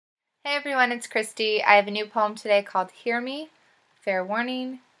Hey everyone, it's Christy. I have a new poem today called Hear Me. Fair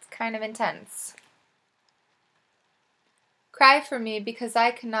warning, it's kind of intense. Cry for me because I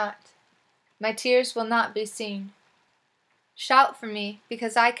cannot. My tears will not be seen. Shout for me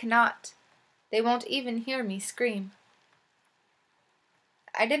because I cannot. They won't even hear me scream.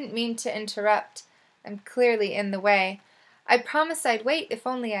 I didn't mean to interrupt. I'm clearly in the way. I promised I'd wait if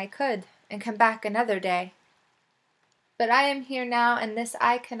only I could, and come back another day. But I am here now, and this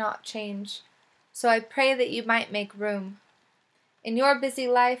I cannot change. So I pray that you might make room in your busy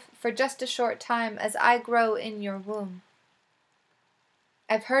life for just a short time as I grow in your womb.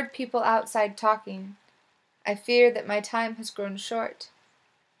 I've heard people outside talking. I fear that my time has grown short.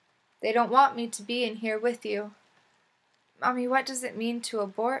 They don't want me to be in here with you. Mommy, what does it mean to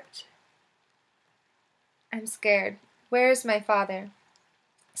abort? I'm scared. Where is my father?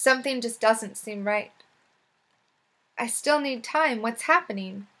 Something just doesn't seem right. I still need time. What's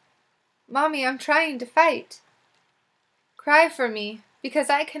happening? Mommy, I'm trying to fight. Cry for me,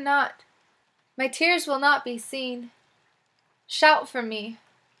 because I cannot. My tears will not be seen. Shout for me,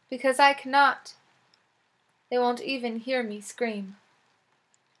 because I cannot. They won't even hear me scream.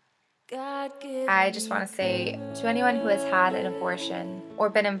 I just want to say to anyone who has had an abortion or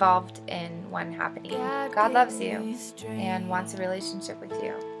been involved in one happening, God loves you and wants a relationship with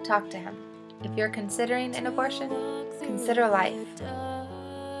you. Talk to Him. If you're considering an abortion, consider life.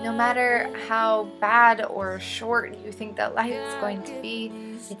 No matter how bad or short you think that life is going to be,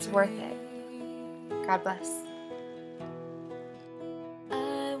 it's worth it. God bless.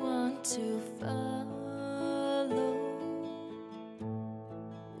 I want to find